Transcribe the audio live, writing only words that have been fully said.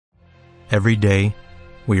Every day,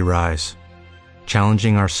 we rise,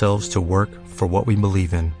 challenging ourselves to work for what we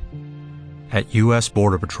believe in. At U.S.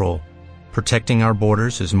 Border Patrol, protecting our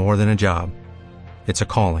borders is more than a job. It's a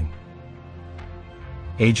calling.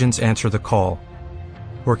 Agents answer the call,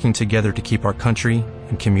 working together to keep our country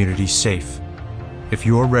and communities safe. If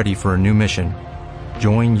you are ready for a new mission,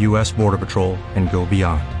 join U.S. Border Patrol and go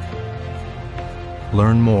beyond.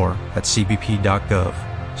 Learn more at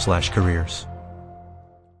cbp.gov/careers.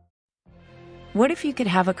 What if you could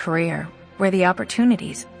have a career where the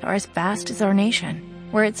opportunities are as vast as our nation,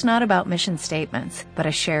 where it's not about mission statements, but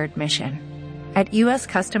a shared mission? At U.S.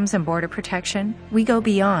 Customs and Border Protection, we go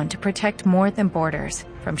beyond to protect more than borders,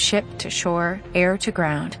 from ship to shore, air to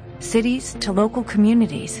ground, cities to local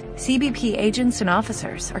communities. CBP agents and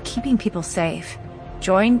officers are keeping people safe.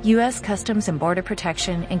 Join U.S. Customs and Border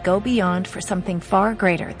Protection and go beyond for something far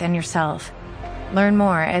greater than yourself. Learn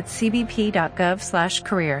more at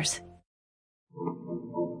cbp.gov/careers.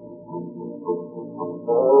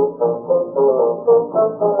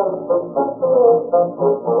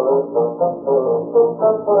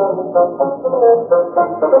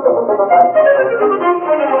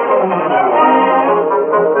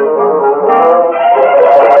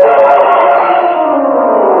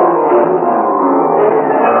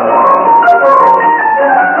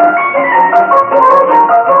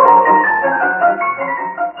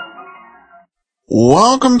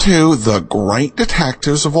 Welcome to the Great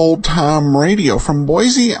Detectives of Old Time Radio from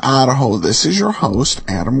Boise, Idaho. This is your host,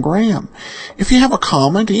 Adam Graham. If you have a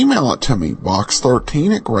comment, email it to me,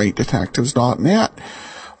 box13@greatdetectives.net.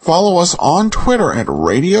 Follow us on Twitter at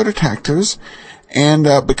Radio Detectives, and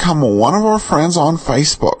become one of our friends on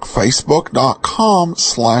Facebook,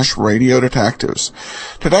 facebook.com/Radio Detectives.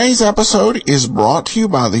 Today's episode is brought to you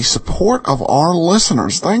by the support of our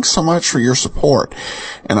listeners. Thanks so much for your support.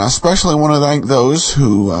 And I especially want to thank those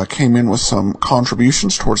who came in with some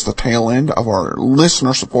contributions towards the tail end of our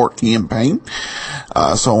listener support campaign.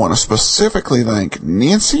 So I want to specifically thank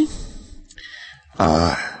Nancy,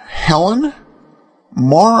 Helen,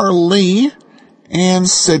 Marlee, and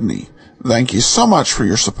Sydney. Thank you so much for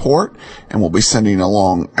your support, and we'll be sending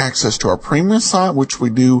along access to our premium site, which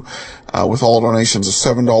we do with all donations of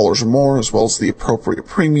 $7 or more, as well as the appropriate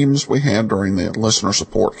premiums we had during the listener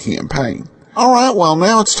support campaign. All right, well,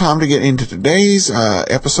 now it's time to get into today's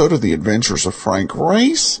episode of The Adventures of Frank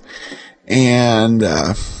Race, and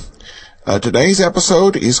today's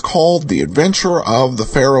episode is called The Adventure of the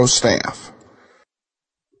Faro Staff.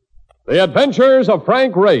 The Adventures of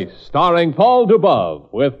Frank Race, starring Paul Dubov,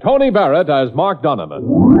 with Tony Barrett as Mark Donovan.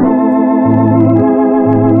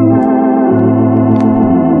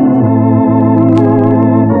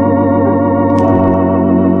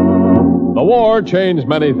 The war changed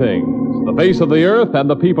many things, the face of the earth and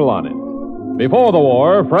the people on it. Before the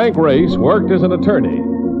war, Frank Race worked as an attorney,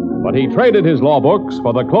 but he traded his law books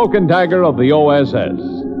for the cloak and dagger of the OSS.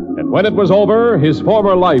 And when it was over, his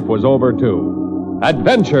former life was over too.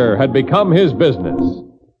 Adventure had become his business.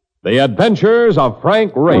 The Adventures of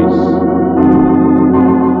Frank Race.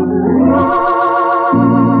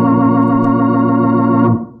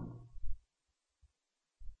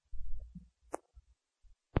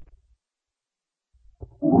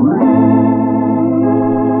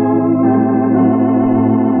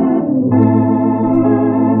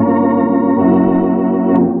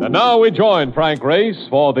 And now we join Frank Race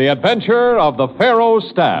for The Adventure of the Faro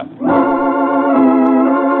Staff.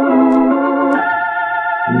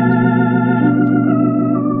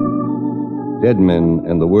 Dead men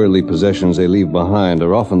and the worldly possessions they leave behind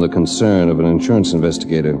are often the concern of an insurance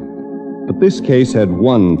investigator. But this case had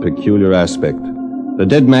one peculiar aspect. The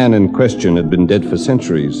dead man in question had been dead for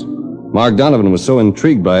centuries. Mark Donovan was so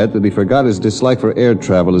intrigued by it that he forgot his dislike for air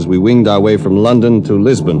travel as we winged our way from London to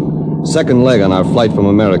Lisbon, second leg on our flight from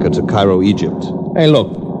America to Cairo, Egypt. Hey,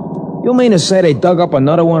 look. You mean to say they dug up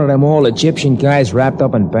another one of them old Egyptian guys wrapped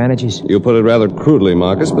up in bandages? You put it rather crudely,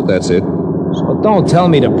 Marcus, but that's it. So don't tell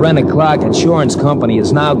me the Brennan Clark Insurance Company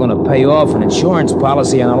is now going to pay off an insurance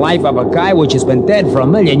policy on the life of a guy which has been dead for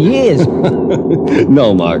 1,000,000 years.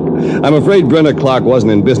 No, Mark. I'm afraid Brennan Clark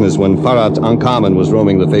wasn't in business when Farat Ankaman was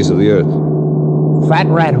roaming the face of the earth. Fat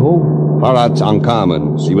rat who? Farat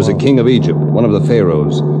Ankaman. He was a king of Egypt, one of the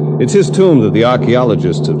pharaohs. It's his tomb that the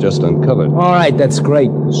archaeologists have just uncovered. All right, that's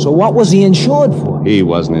great. So what was he insured for? He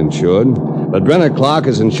wasn't insured. But Brennan Clark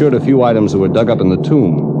has insured a few items that were dug up in the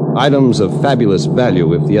tomb. Items of fabulous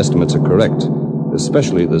value if the estimates are correct,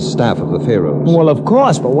 especially the staff of the pharaohs. Well, of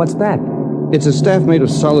course, but what's that? It's a staff made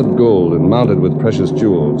of solid gold and mounted with precious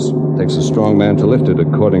jewels. Takes a strong man to lift it,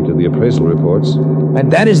 according to the appraisal reports.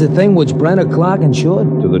 And that is the thing which Brenner Clark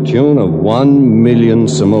insured? To the tune of 1 million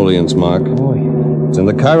simoleons, Mark. Oh, yeah. It's in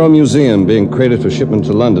the Cairo Museum, being crated for shipment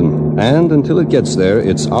to London. And until it gets there,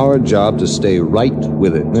 it's our job to stay right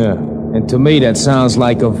with it. Yeah. And to me, that sounds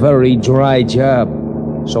like a very dry job.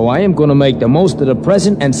 So I am going to make the most of the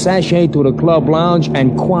present and sashay to the club lounge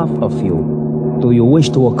and quaff a few. Do you wish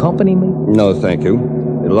to accompany me? No, thank you.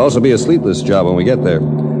 It'll also be a sleepless job when we get there.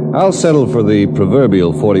 I'll settle for the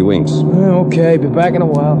proverbial 40 winks. Okay, be back in a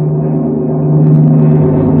while.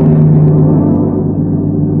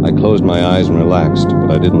 I closed my eyes and relaxed, but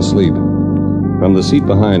I didn't sleep. From the seat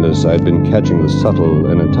behind us, I'd been catching the subtle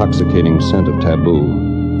and intoxicating scent of taboo.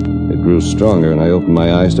 It grew stronger, and I opened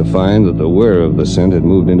my eyes to find that the wearer of the scent had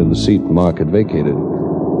moved into the seat Mark had vacated.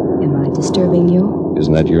 Am I disturbing you?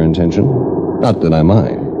 Isn't that your intention? Not that I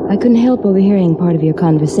mind. I couldn't help overhearing part of your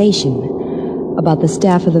conversation about the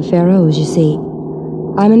staff of the pharaohs, you see.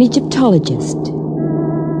 I'm an Egyptologist.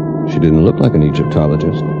 She didn't look like an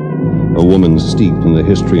Egyptologist. A woman steeped in the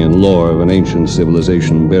history and lore of an ancient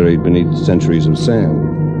civilization buried beneath centuries of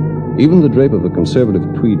sand. Even the drape of a conservative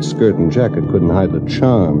tweed skirt and jacket couldn't hide the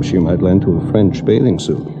charm she might lend to a French bathing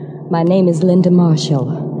suit. My name is Linda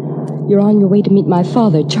Marshall. You're on your way to meet my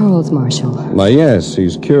father, Charles Marshall. Why, yes,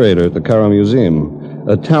 he's curator at the Cairo Museum.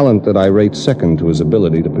 A talent that I rate second to his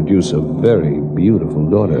ability to produce a very beautiful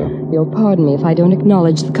daughter. You'll pardon me if I don't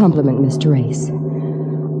acknowledge the compliment, Mr. Race.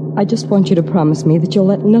 I just want you to promise me that you'll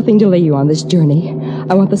let nothing delay you on this journey.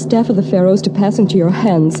 I want the staff of the pharaohs to pass into your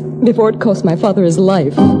hands before it costs my father his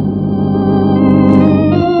life.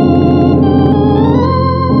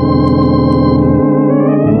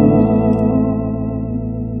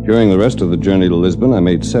 During the rest of the journey to Lisbon, I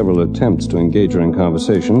made several attempts to engage her in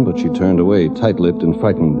conversation, but she turned away, tight-lipped and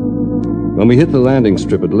frightened. When we hit the landing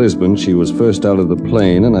strip at Lisbon, she was first out of the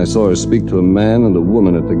plane, and I saw her speak to a man and a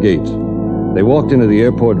woman at the gate. They walked into the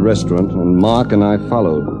airport restaurant, and Mark and I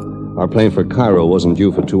followed. Our plane for Cairo wasn't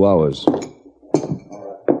due for 2 hours.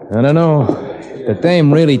 I don't know. If the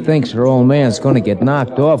dame really thinks her old man's going to get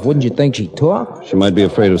knocked off, wouldn't you think she'd talk? She might be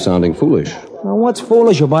afraid of sounding foolish. Now, what's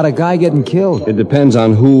foolish about a guy getting killed? It depends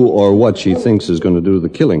on who or what she thinks is going to do the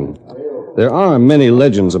killing. There are many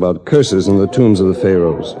legends about curses in the tombs of the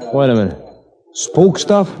pharaohs. Wait a minute. Spook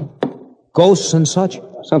stuff? Ghosts and such?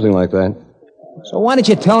 Something like that. So why didn't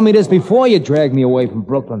you tell me this before you dragged me away from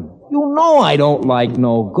Brooklyn? You know I don't like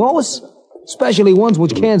no ghosts. Especially ones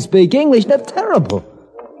which can't speak English. They're terrible.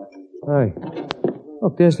 Hey,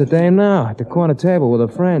 look, there's the dame now at the corner table with her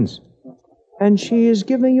friends. And she is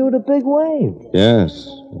giving you the big wave. Yes.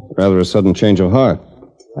 Rather a sudden change of heart.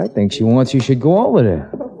 I think she wants you should go over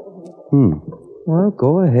there. Well,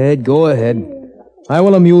 go ahead. I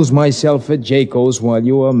will amuse myself at Jayco's while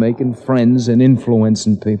you are making friends and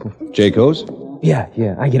influencing people. Jayco's? Yeah,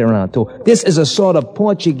 I get around, too. This is a sort of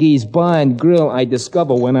Portuguese bar and grill I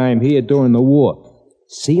discover when I'm here during the war.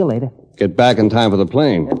 See you later. Get back in time for the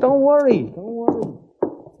plane. Don't worry.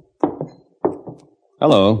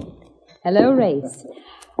 Hello. Hello, Race.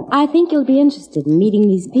 I think you'll be interested in meeting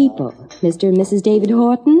these people. Mr. and Mrs. David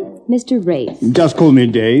Horton, Mr. Race. Just call me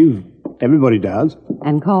Dave. Everybody does.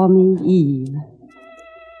 And call me Eve.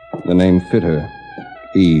 The name fit her.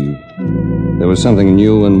 Eve. There was something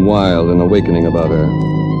new and wild and awakening about her.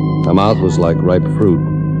 Her mouth was like ripe fruit,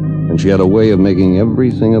 and she had a way of making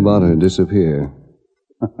everything about her disappear.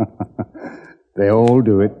 They all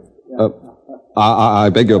do it. I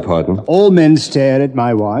beg your pardon. All men stare at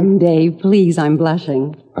my wife. Dave, please, I'm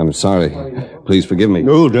blushing. I'm sorry. Please forgive me.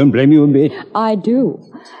 Oh, don't blame you a bit. I do.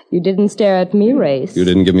 You didn't stare at me, Race. You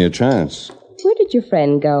didn't give me a chance. Where did your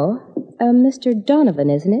friend go? Mr. Donovan,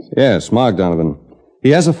 isn't it? Yes, Mark Donovan.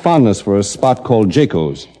 He has a fondness for a spot called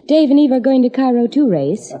Jayco's. Dave and Eve are going to Cairo too,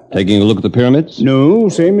 Race. Taking a look at the pyramids? No,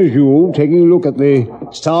 same as you, taking a look at the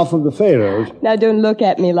staff of the pharaohs. Now, don't look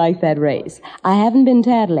at me like that, Race. I haven't been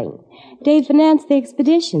tattling. Dave financed the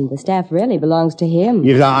expedition. The staff really belongs to him.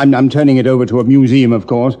 Yes, I'm turning it over to a museum, of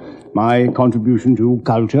course. My contribution to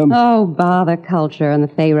culture. Oh, bother culture and the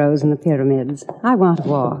pharaohs and the pyramids. I want to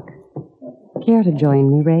walk. Care to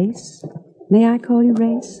join me, Race? May I call you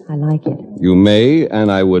Race? I like it. You may,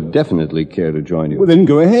 and I would definitely care to join you. Well, then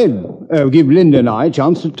go ahead. Give Linda and I a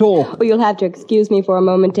chance to talk. Oh, you'll have to excuse me for a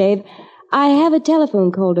moment, Dave. I have a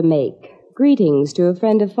telephone call to make. Greetings to a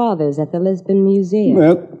friend of Father's at the Lisbon Museum.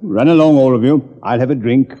 Well, run along, all of you. I'll have a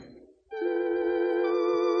drink.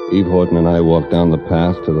 Eve Horton and I walked down the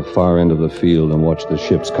path to the far end of the field and watched the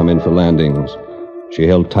ships come in for landings. She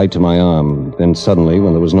held tight to my arm. Then suddenly,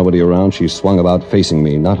 when there was nobody around, she swung about facing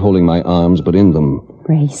me, not holding my arms, but in them.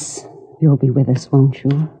 Race, You'll be with us, won't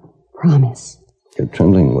you? Promise. You're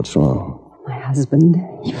trembling. What's wrong? My husband,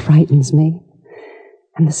 he frightens me.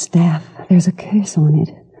 And the staff, there's a curse on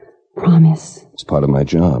it. Promise. It's part of my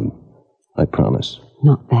job. I promise.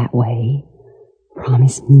 Not that way.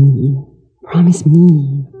 Promise me. Promise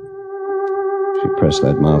me. She pressed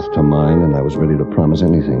that mouth to mine, and I was ready to promise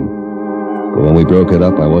anything. But when we broke it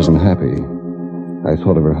up, I wasn't happy. I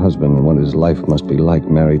thought of her husband and what his life must be like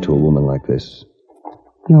married to a woman like this.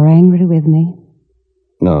 You're angry with me?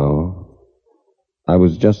 No. I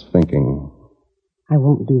was just thinking. I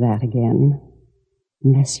won't do that again.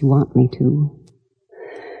 Unless you want me to.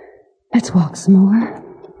 Let's walk some more.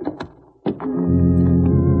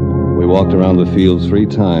 We walked around the field 3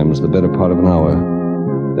 times, the better part of an hour.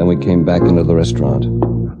 Then we came back into the restaurant.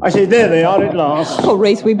 I say, there they are at last. Oh,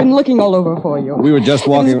 Race, we've been looking all over for you. We were just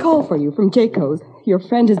walking... There was a call for you from Jayco's. Your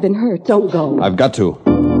friend has been hurt. Don't go. I've got to.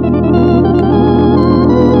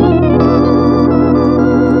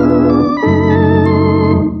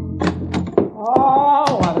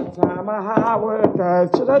 Oh, what a time I would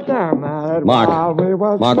to the damn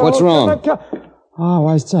Mark, what's wrong? Oh,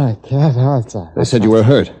 what's that, kid? What's that? They said you were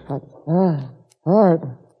hurt. Hurt?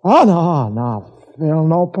 Oh, no. Feel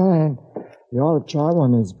no pain. You ought to try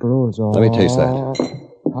one of these brews. Oh, let me taste that.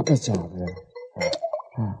 Help yourself, yeah.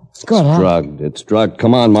 It's good, huh? Drugged. It's drugged.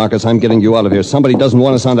 Come on, Marcus. I'm getting you out of here. Somebody doesn't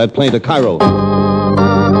want us on that plane to Cairo.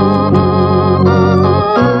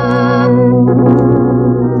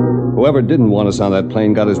 Whoever didn't want us on that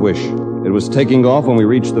plane got his wish. It was taking off when we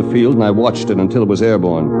reached the field, and I watched it until it was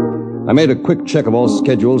airborne. I made a quick check of all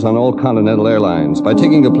schedules on all Continental Airlines. By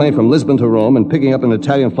taking a plane from Lisbon to Rome and picking up an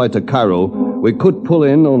Italian flight to Cairo, we could pull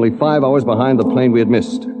in only 5 hours behind the plane we had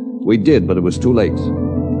missed. We did, but it was too late.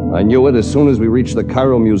 I knew it as soon as we reached the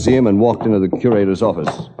Cairo Museum and walked into the curator's office.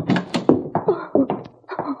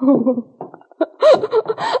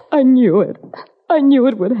 I knew it. I knew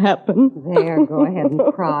it would happen. There, go ahead and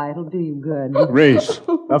cry. It'll do you good. Race,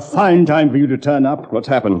 a fine time for you to turn up. What's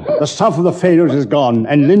happened? The stuff of the Pharaohs is gone,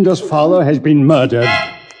 and Linda's father has been murdered.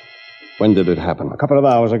 When did it happen? A couple of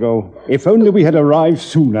hours ago. If only we had arrived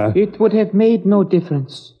sooner. It would have made no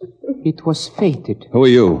difference. It was fated. Who are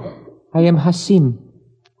you? I am Hassim.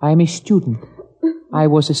 I am a student. I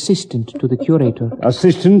was assistant to the curator.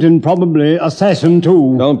 Assistant and probably assassin,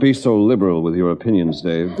 too. Don't be so liberal with your opinions,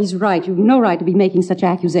 Dave. He's right. You've no right to be making such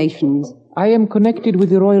accusations. I am connected with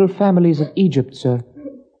the royal families of Egypt, sir.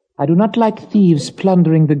 I do not like thieves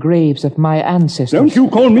plundering the graves of my ancestors. Don't you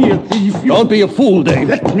call me a thief. Don't be a fool, Dave.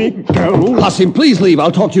 Let me go. Hassim, please leave. I'll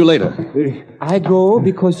talk to you later. I go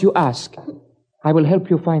because you ask. I will help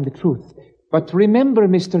you find the truth. But remember,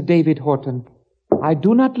 Mr. David Horton, I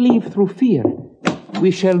do not leave through fear. We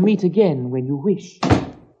shall meet again when you wish.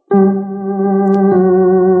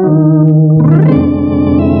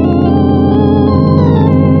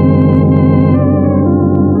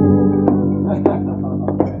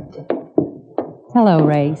 Hello,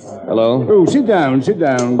 Race. Hello? Oh, sit down.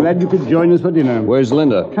 Glad you could join us for dinner. Where's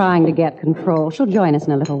Linda? Trying to get control. She'll join us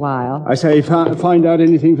in a little while. I say, find out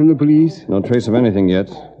anything from the police? No trace of anything yet.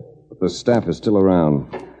 But the staff is still around.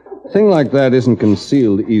 A thing like that isn't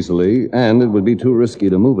concealed easily, and it would be too risky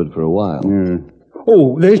to move it for a while. Yeah.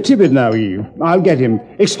 Oh, there's Tibbet now, Eve. I'll get him.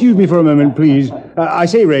 Excuse me for a moment, please. I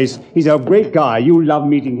say, Race, he's a great guy. You'll love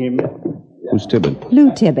meeting him. Who's Tibbet?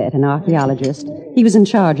 Lou Tibbet, an archaeologist. He was in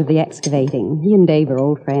charge of the excavating. He and Dave are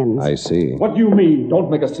old friends. I see. What do you mean? Don't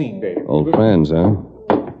make a scene, Dave. Old friends, huh?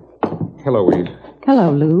 Hello, Eve.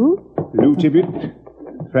 Hello, Lou. Lou Tibbet.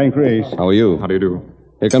 Frank Race. How are you? How do you do?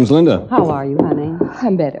 Here comes Linda. How are you, honey?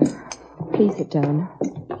 I'm better. Please sit down.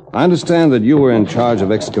 I understand that you were in charge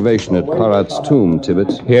of excavation at Parat's tomb,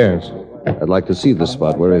 Tibbet. Yes. I'd like to see this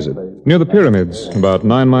spot. Where is it? Near the pyramids, about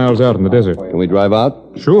 9 miles out in the desert. Can we drive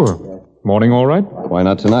out? Sure. Morning all right? Why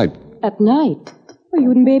not tonight? At night? Well, you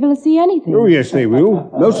wouldn't be able to see anything. Oh, yes, they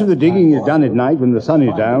will. Most of the digging is done at night when the sun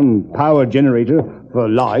is down. Power generator for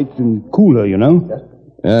light and cooler, you know.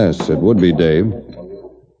 Yes, it would be, Dave.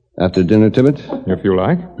 After dinner, Tibbet? If you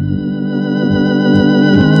like.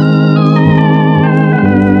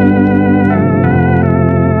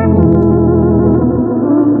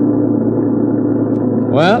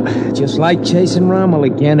 Well, just like chasing Rommel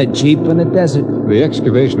again, a jeep in the desert. The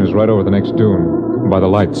excavation is right over the next dune, by the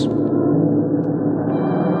lights.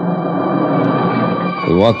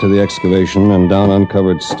 We walked to the excavation and down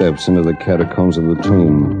uncovered steps into the catacombs of the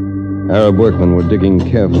tomb. Arab workmen were digging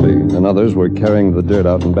carefully, and others were carrying the dirt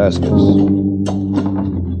out in baskets.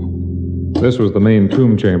 This was the main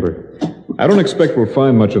tomb chamber. I don't expect we'll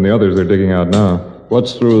find much in the others they're digging out now.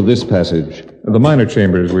 What's through this passage? The minor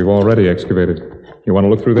chambers we've already excavated. You want to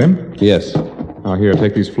look through them? Yes. Oh, here,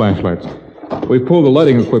 take these flashlights. We've pulled the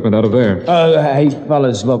lighting equipment out of there. Hey,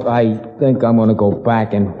 fellas, look, I think I'm gonna go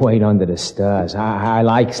back and wait under the stars. I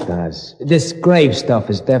like stars. This grave stuff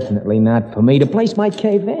is definitely not for me. The place might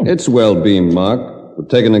cave in. It's well beamed, Mark. It would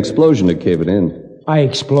take an explosion to cave it in. I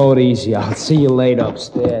explode easy. I'll see you later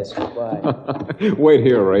upstairs. Goodbye. Wait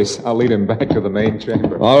here, Race. I'll lead him back to the main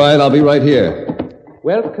chamber. All right, I'll be right here.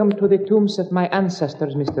 Welcome to the tombs of my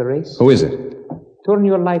ancestors, Mr. Race. Who is it? Turn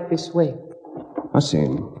your light this way.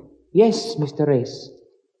 Hasim. Yes, Mr. Race.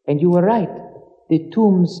 And you were right. The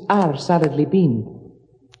tombs are solidly beamed.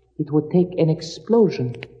 It would take an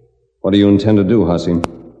explosion. What do you intend to do, Hasim?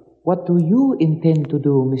 What do you intend to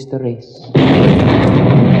do, Mr. Race?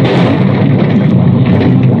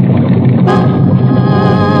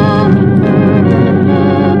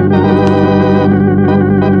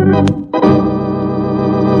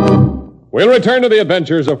 We'll return to the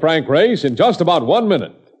adventures of Frank Race in just about 1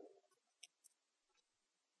 minute.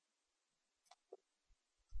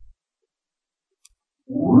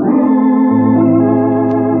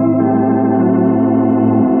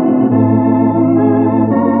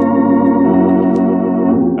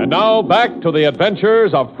 And now back to the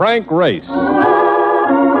adventures of Frank Race.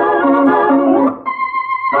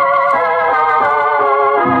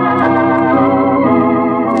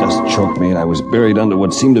 Choked me and I was buried under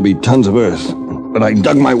what seemed to be tons of earth. But I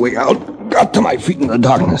dug my way out, got to my feet in the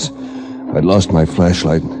darkness. I'd lost my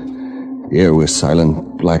flashlight. The air was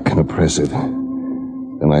silent, black, and oppressive.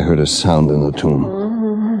 Then I heard a sound in the tomb.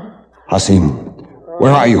 Hasim,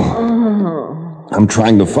 where are you? I'm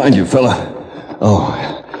trying to find you, fella. Oh,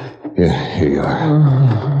 here you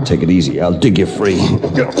are. Take it easy, I'll dig you free.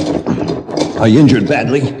 Are you injured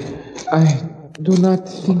badly? I do not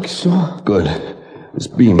think so. Good. This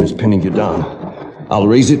beam is pinning you down. I'll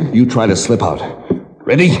raise it. You try to slip out.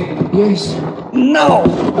 Ready? Yes. Now!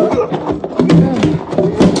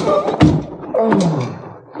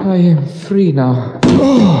 I am free now.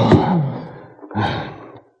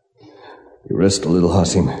 You rest a little,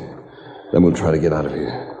 Hasim. Then we'll try to get out of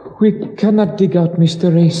here. We cannot dig out, Mr.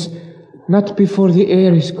 Race. Not before the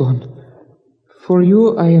air is gone. For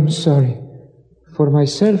you, I am sorry. For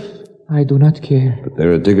myself, I do not care. But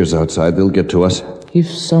there are diggers outside. They'll get to us. If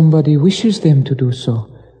somebody wishes them to do so.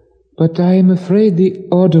 But I am afraid the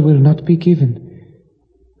order will not be given.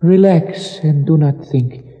 Relax and do not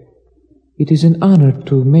think. It is an honor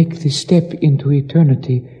to make the step into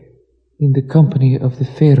eternity in the company of the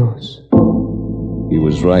pharaohs. He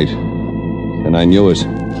was right. And I knew it.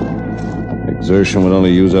 Exertion would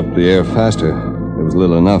only use up the air faster. It was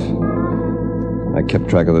little enough. I kept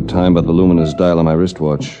track of the time by the luminous dial on my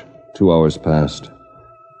wristwatch. 2 hours passed.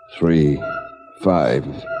 3, 5.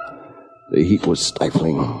 The heat was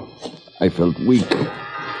stifling. I felt weak,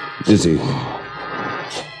 dizzy.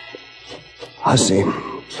 Hasim,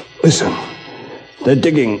 listen. They're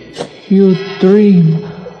digging. You dream.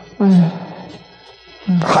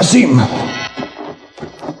 Hasim!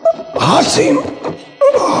 Hasim!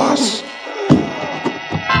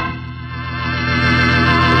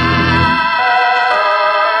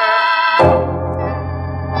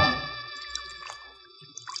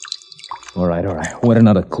 All right. Wet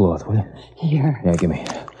another cloth, will you? Here. Yeah, give me.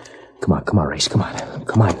 Come on, Race, come on.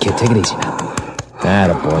 Come on, kid, take it easy now.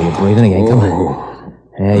 Attaboy, you're breathing again, come on.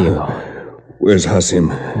 There you go. Where's Hasim?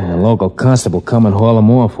 The local constable come and haul him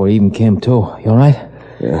off where he even came to. You all right?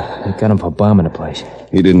 Yeah. They got him for bombing the place.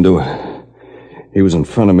 He didn't do it. He was in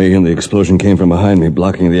front of me, and the explosion came from behind me,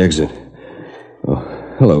 blocking the exit. Oh,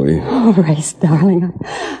 hello, Eve. Oh, Race, darling,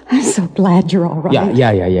 I'm so glad you're all right.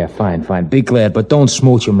 Yeah, fine. Be glad, but don't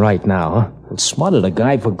smooch him right now, huh? It smothered a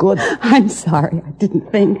guy for good. I'm sorry, I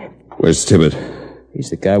didn't think. Where's Tibbet? He's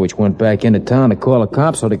the guy which went back into town to call the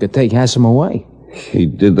cops so they could take Hasim away. He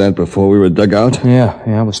did that before we were dug out? Yeah,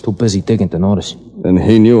 I was too busy digging to notice. Then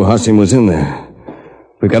he knew Hasim was in there.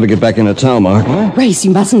 We got to get back into town, Mark. What? Race,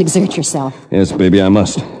 you mustn't exert yourself. Yes, baby, I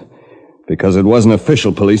must. Because it wasn't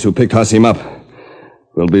official police who picked Hasim up.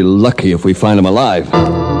 We'll be lucky if we find him alive.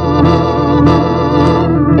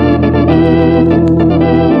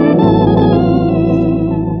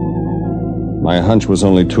 My hunch was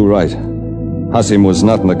only too right. Hasim was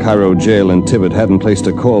not in the Cairo jail, and Tibbet hadn't placed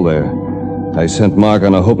a call there. I sent Mark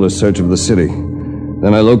on a hopeless search of the city.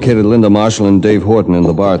 Then I located Linda Marshall and Dave Horton in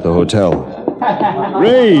the bar at the hotel.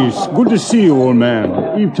 Race, good to see you, old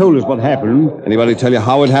man. You've told us what happened. Anybody tell you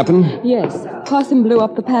how it happened? Yes. Hasim blew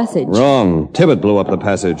up the passage. Wrong. Tibbet blew up the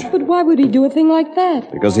passage. But why would he do a thing like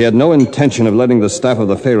that? Because he had no intention of letting the staff of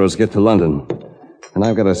the Pharaohs get to London. And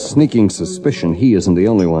I've got a sneaking suspicion he isn't the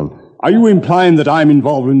only one. Are you implying that I'm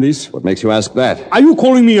involved in this? What makes you ask that? Are you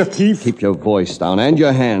calling me a thief? Keep your voice down and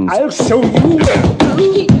your hands. I'll show you.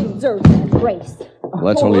 He deserves that, Grace. Well,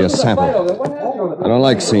 that's only a sample. I don't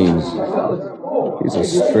like scenes. He's a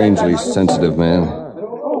strangely sensitive man.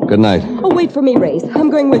 Good night. Oh, wait for me, Race. I'm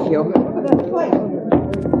going with you.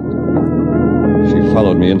 She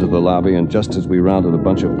followed me into the lobby, and just as we rounded a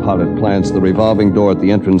bunch of potted plants, the revolving door at the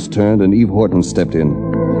entrance turned, and Eve Horton stepped in.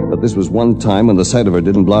 But this was one time when the sight of her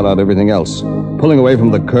didn't blot out everything else. Pulling away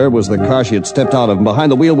from the curb was the car she had stepped out of, and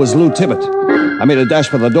behind the wheel was Lou Tibbet. I made a dash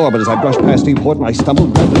for the door, but as I brushed past Eve Horton, I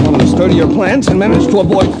stumbled, grabbed one of the sturdier plants, and managed to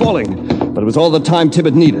avoid falling. But it was all the time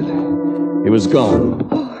Tibbet needed. He was gone.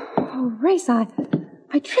 Oh, Race, I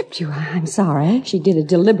tripped you. I'm sorry. She did it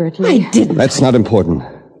deliberately. I didn't. That's not important.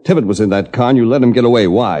 Tibbet was in that car, and you let him get away.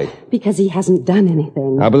 Why? Because he hasn't done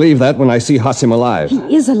anything. I'll believe that when I see Hassim alive.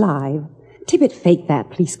 He is alive. Tibbet faked that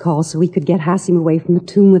police call so we could get Hassim away from the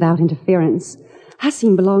tomb without interference.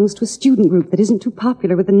 Hassim belongs to a student group that isn't too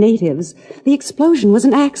popular with the natives. The explosion was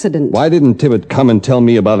an accident. Why didn't Tibbet come and tell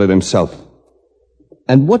me about it himself?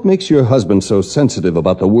 And what makes your husband so sensitive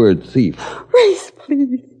about the word thief? Race,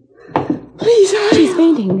 please. Please, hurry. She's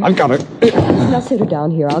fainting. I've got her. Now sit her down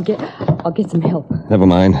here. I'll get some help. Never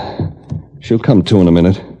mind. She'll come to in a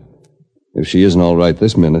minute. If she isn't all right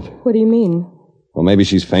this minute. What do you mean? Well, maybe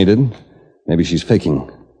she's fainted. Maybe she's faking.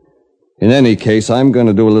 In any case, I'm going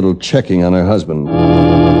to do a little checking on her husband.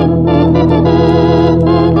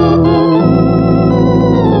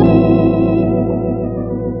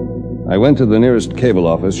 I went to the nearest cable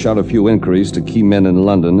office, shot a few inquiries to key men in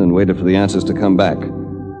London, and waited for the answers to come back.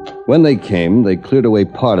 When they came, they cleared away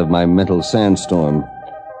part of my mental sandstorm.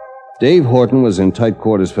 Dave Horton was in tight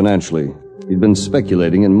quarters financially. He'd been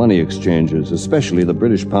speculating in money exchanges, especially the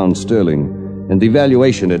British pound sterling, and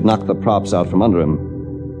devaluation had knocked the props out from under him.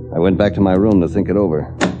 I went back to my room to think it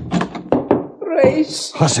over.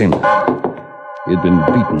 Race! Hassim! He'd been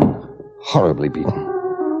beaten, horribly beaten.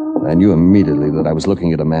 I knew immediately that I was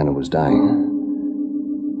looking at a man who was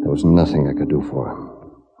dying. There was nothing I could do for him.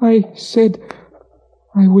 I said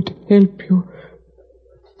I would help you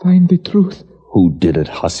find the truth. Who did it,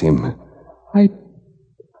 Hassim? I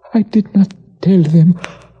did not tell them.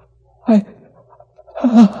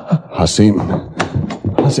 Hassim.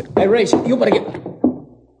 Hey, Race, you better get...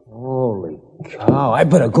 Holy cow, I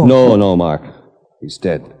better go. No, Mark. He's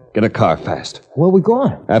dead. Get a car fast. Where are we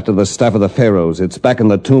going? After the staff of the pharaohs. It's back in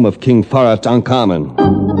the tomb of King Farah Tutankhamun.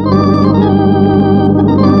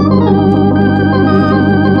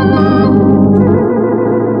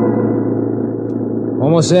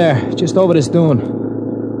 Almost there. Just over this dune.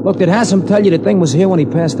 Look, did Hassim tell you the thing was here when he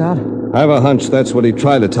passed out? I have a hunch that's what he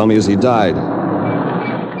tried to tell me as he died.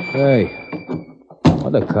 Hey,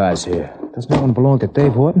 other car's here. Doesn't that one belong to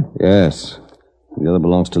Dave Horton? Yes. The other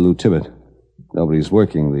belongs to Lou Tibbet. Nobody's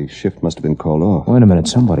working. The shift must have been called off. Wait a minute.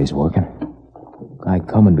 Somebody's working. Guy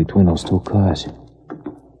coming between those two cars.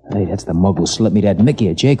 Hey, that's the mug who slipped me that Mickey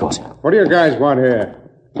at Jacobs. What do you guys want here?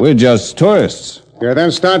 We're just tourists. Yeah,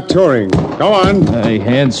 then start touring. Go on. Hey,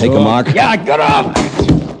 hands Take a mark. Yeah, get up!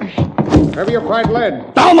 Wherever you find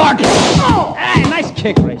lead. Down, Mark! Oh! Hey, nice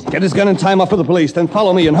kick, Race. Get his gun in time off for the police, then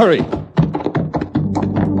follow me and hurry.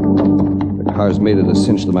 The cars made it a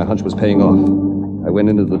cinch that my hunch was paying off. I went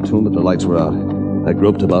into the tomb, but the lights were out. I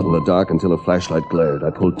groped about in the dark until a flashlight glared.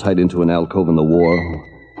 I pulled tight into an alcove in the wall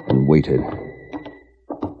and waited.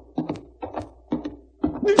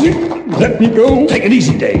 Let me go. Take it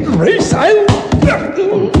easy, Dave. Race, I'll...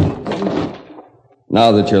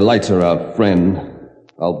 Now that your lights are out, friend,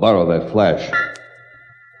 I'll borrow that flash.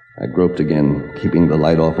 I groped again, keeping the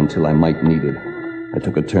light off until I might need it. I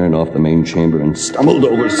took a turn off the main chamber and stumbled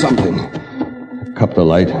over something. I cupped the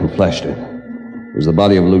light and flashed it. It was the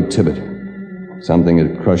body of Lou Tibbet. Something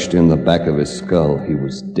had crushed in the back of his skull. He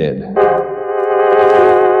was dead.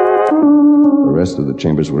 The rest of the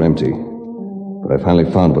chambers were empty. But I finally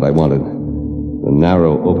found what I wanted. The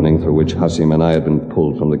narrow opening through which Hassim and I had been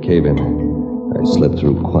pulled from the cave-in. I slipped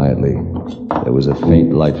through quietly. There was a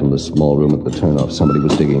faint light from the small room at the turnoff. Somebody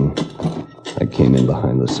was digging. I came in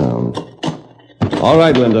behind the sound. All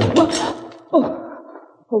right, Linda. Oh,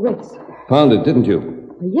 Race. Found it, didn't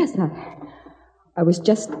you? Yes, I was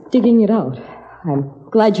just digging it out. I'm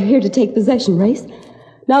glad you're here to take possession, Race.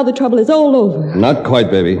 Now the trouble is all over. Not quite,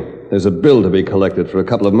 baby. There's a bill to be collected for a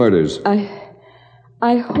couple of murders.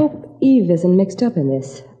 I hope Eve isn't mixed up in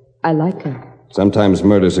this. I like her. Sometimes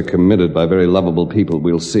murders are committed by very lovable people.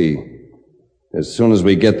 We'll see. As soon as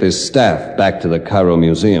we get this staff back to the Cairo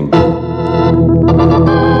Museum.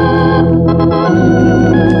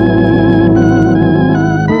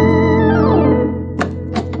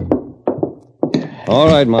 All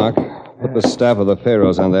right, Mark. Put the staff of the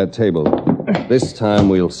Pharaohs on that table. This time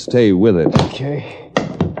we'll stay with it. Okay.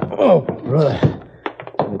 Oh, brother.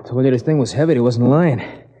 I told you this thing was heavy. He wasn't lying.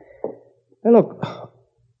 Hey, look.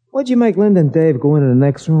 What'd you make Linda and Dave go into the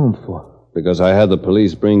next room for? Because I had the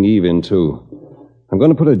police bring Eve in, too. I'm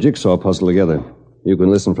going to put a jigsaw puzzle together. You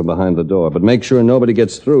can listen from behind the door, but make sure nobody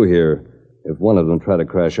gets through here if one of them try to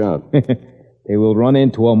crash out. They will run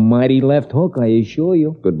into a mighty left hook, I assure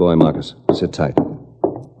you. Good boy, Marcus. Sit tight.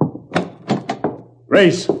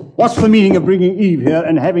 Race, what's the meaning of bringing Eve here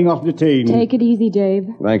and having us detained? Take it easy, Dave.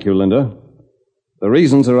 Thank you, Linda. The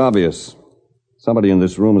reasons are obvious. Somebody in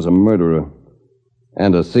this room is a murderer.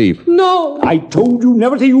 And a thief. No! I told you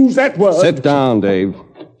never to use that word. Sit down, Dave.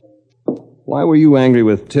 Why were you angry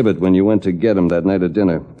with Tibbet when you went to get him that night at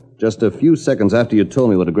dinner? Just a few seconds after you told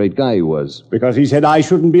me what a great guy he was. Because he said I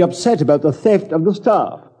shouldn't be upset about the theft of the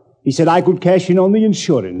staff. He said I could cash in on the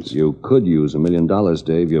insurance. You could use $1 million,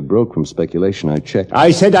 Dave. You're broke from speculation, I checked.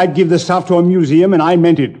 I said I'd give the stuff to a museum, and I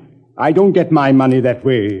meant it. I don't get my money that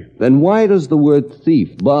way. Then why does the word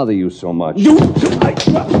thief bother you so much? Stop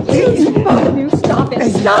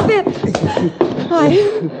it. Stop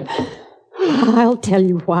it. I'll tell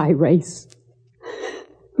you why, Race.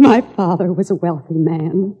 My father was a wealthy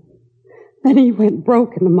man. Then he went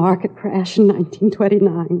broke in the market crash in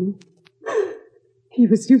 1929. He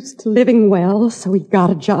was used to living well, so he got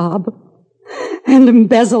a job and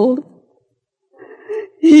embezzled.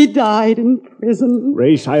 He died in prison.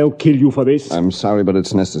 Race, I'll kill you for this. I'm sorry, but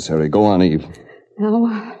it's necessary. Go on, Eve.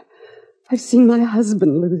 Now, I've seen my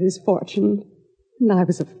husband lose his fortune, and I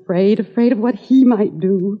was afraid of what he might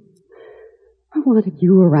do. I wanted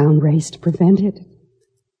you around, Race, to prevent it.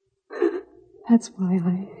 That's why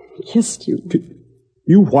I kissed you.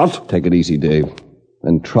 You what? Take it easy, Dave,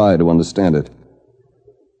 and try to understand it.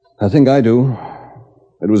 I think I do.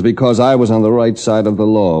 It was because I was on the right side of the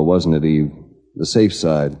law, wasn't it, Eve? The safe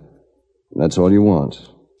side. And that's all you want.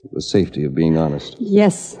 The safety of being honest.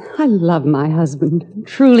 Yes, I love my husband.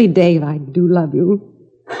 Truly, Dave, I do love you.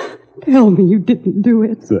 Tell me you didn't do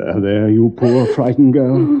it. There, you poor frightened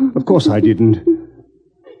girl. Of course I didn't.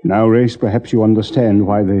 Now, Race, perhaps you understand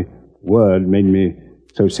why the word made me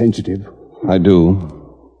so sensitive. I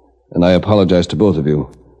do. And I apologize to both of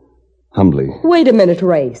you. Humbly. Wait a minute,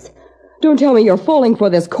 Race. Don't tell me you're falling for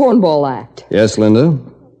this cornball act. Yes, Linda?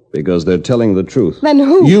 Because they're telling the truth. Then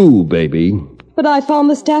who? You, baby. But I found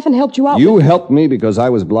the staff and helped you out. You helped me because I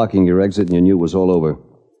was blocking your exit and you knew it was all over.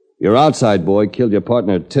 Your outside boy killed your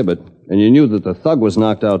partner, Tibbet, and you knew that the thug was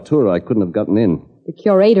knocked out too, or I couldn't have gotten in. The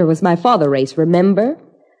curator was my father, Race, remember?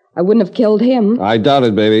 I wouldn't have killed him. I doubt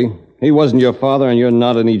it, baby. He wasn't your father, and you're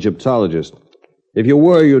not an Egyptologist. If you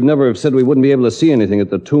were, you'd never have said we wouldn't be able to see anything at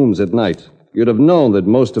the tombs at night. You'd have known that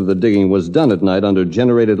most of the digging was done at night under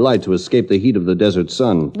generated light to escape the heat of the desert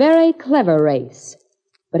sun. Very clever, Race.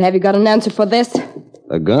 But have you got an answer for this?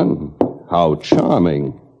 A gun? How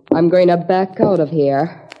charming. I'm going to back out of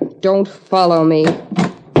here. Don't follow me.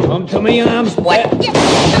 Come to me, arms. What?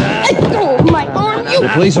 Oh, my arm, you... The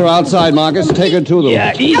police are outside, Marcus. Take her to them.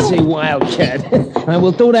 Yeah, easy, Wildcat. I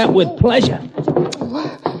will do that with pleasure.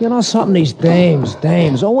 You know something, these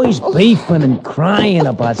dames, always beefing and crying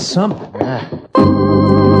about something.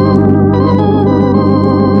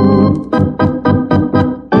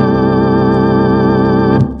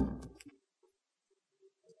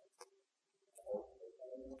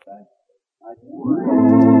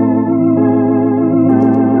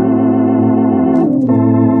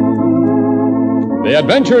 The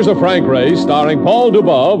Adventures of Frank Race, starring Paul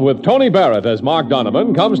Dubov with Tony Barrett as Mark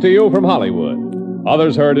Donovan, comes to you from Hollywood.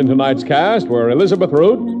 Others heard in tonight's cast were Elizabeth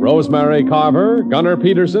Root, Rosemary Carver, Gunnar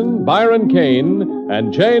Peterson, Byron Kane,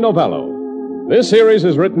 and Jay Novello. This series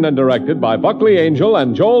is written and directed by Buckley Angel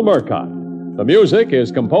and Joel Murcott. The music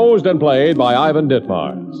is composed and played by Ivan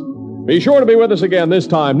Ditmars. Be sure to be with us again this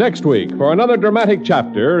time next week for another dramatic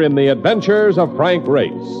chapter in The Adventures of Frank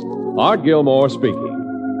Race. Art Gilmore speaking.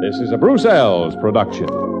 This is a Bruce Eells production.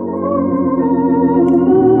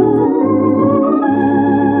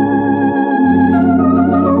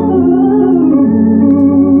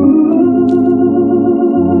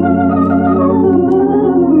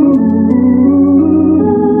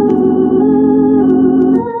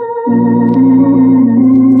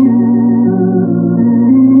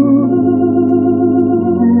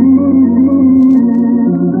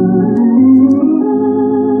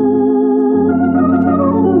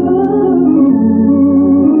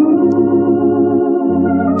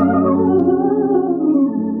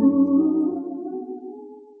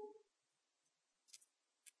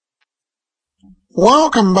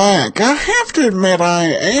 Welcome back. I have to admit I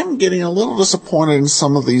am getting a little disappointed in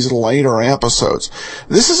some of these later episodes.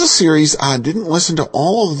 This is a series I didn't listen to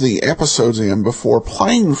all of the episodes in before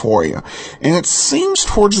playing for you. And it seems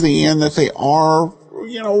towards the end that they are,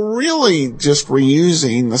 really just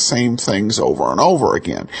reusing the same things over and over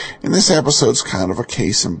again. And this episode's kind of a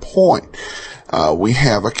case in point. We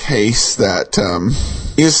have a case that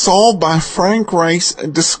is solved by Frank Race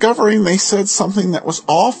discovering they said something that was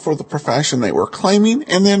off for the profession they were claiming,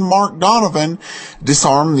 and then Mark Donovan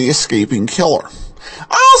disarmed the escaping killer.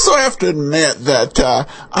 I also have to admit that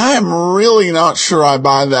I am really not sure I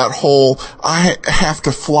buy that whole I have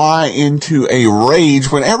to fly into a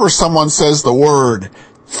rage whenever someone says the word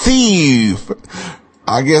thief.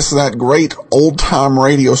 I guess that great old-time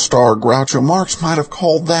radio star Groucho Marx might have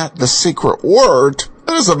called that the secret word.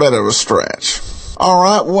 That is a bit of a stretch. All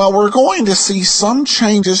right, well, we're going to see some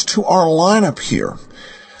changes to our lineup here.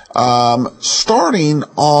 Starting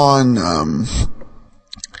on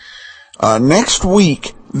next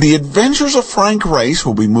week, The Adventures of Frank Race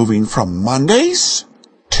will be moving from Mondays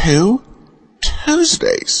to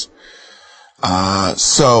Tuesdays.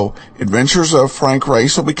 So Adventures of Frank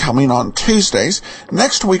Race will be coming on Tuesdays.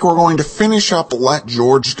 Next week we're going to finish up Let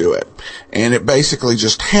George Do It. And it basically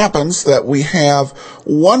just happens that we have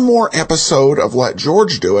one more episode of Let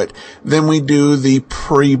George Do It than we do the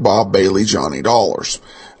pre-Bob Bailey Johnny Dollars.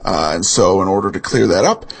 And so in order to clear that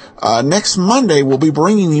up, next Monday we'll be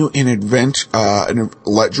bringing you an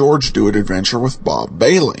Let George Do It adventure with Bob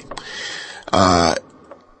Bailey.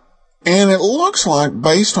 And it looks like,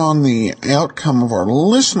 based on the outcome of our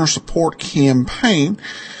listener support campaign,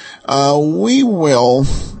 we will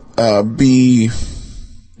be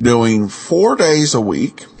doing 4 days a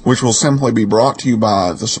week, which will simply be brought to you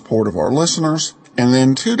by the support of our listeners, and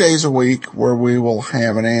then 2 days a week where we will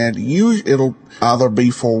have an ad. It'll either be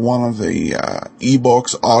for one of the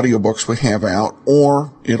ebooks, audiobooks we have out,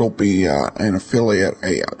 or it'll be an affiliate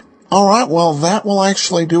ad. All right, well, that will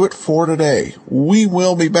actually do it for today. We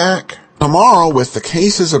will be back tomorrow with the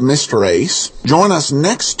cases of Mr. Ace. Join us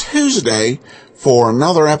next Tuesday for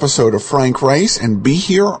another episode of Frank Race, and be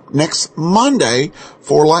here next Monday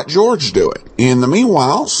for Let George Do It. In the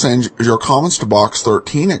meanwhile, send your comments to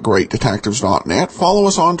box13@greatdetectives.net. Follow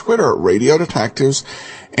us on Twitter at Radio Detectives,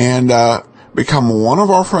 and become one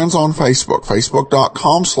of our friends on Facebook,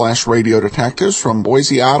 facebook.com/Radio Detectives. From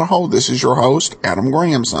Boise, Idaho, this is your host, Adam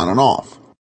Graham, signing off.